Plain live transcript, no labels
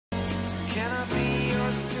Can I be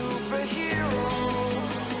your superhero?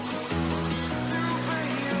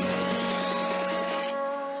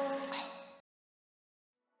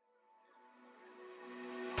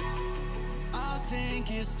 I think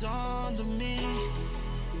it's dawned on me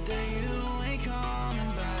that you ain't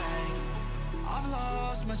coming back. I've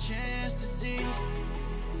lost my chance to see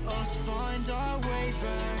us find our way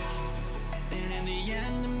back. And in the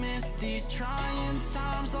end, amidst these trying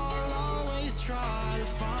times, I'll always try to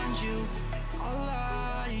find you. I'll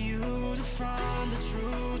lie to you to find the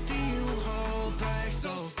truth that you hold back.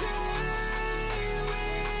 So stay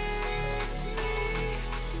with me.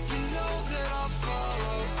 You know that I'll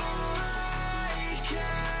follow. I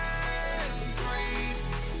can't breathe.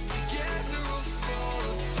 Together we'll fall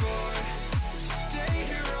apart. Stay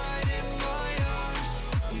here right in my arms,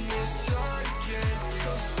 and we'll start again.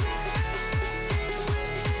 So stay with me.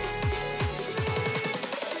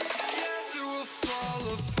 Together we'll fall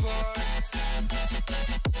apart.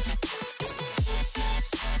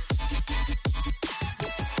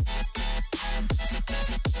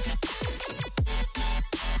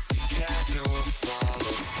 Together we'll fall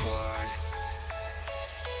apart.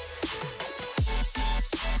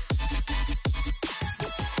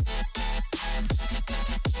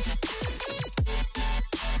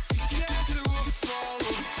 Together we'll fall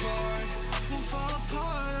apart. We'll fall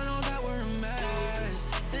apart, I know that we're a mess.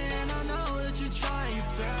 And I know that you try your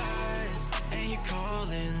best. And you're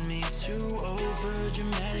calling me to over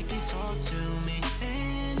dramatically talk to me.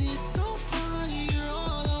 And it's so funny, you're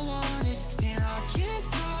all I wanted. And I can't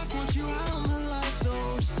talk, want you out of my life, so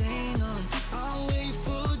just say none. I'll wait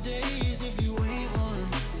for days if you ain't one.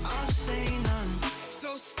 I'll just say none.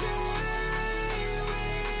 So stay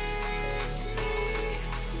with me.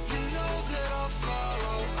 You know that I'll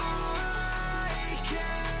follow. I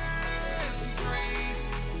can't breathe.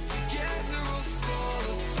 Together we'll fall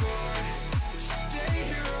apart. Stay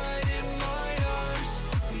here right in my arms,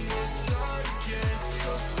 and we'll start again.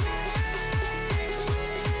 So stay with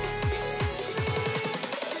me.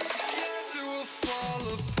 Together we'll fall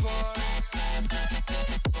apart.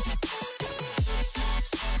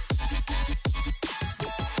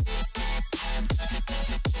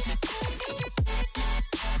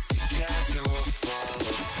 Together we'll fall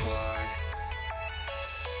apart.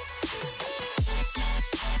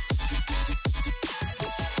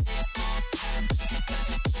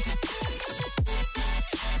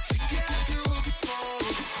 Together we'll fall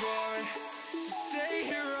apart. Stay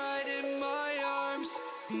here right in my arms,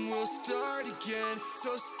 and we'll start again.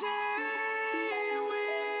 So stay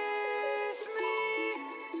with me.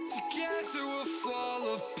 Together we'll fall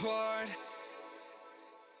apart.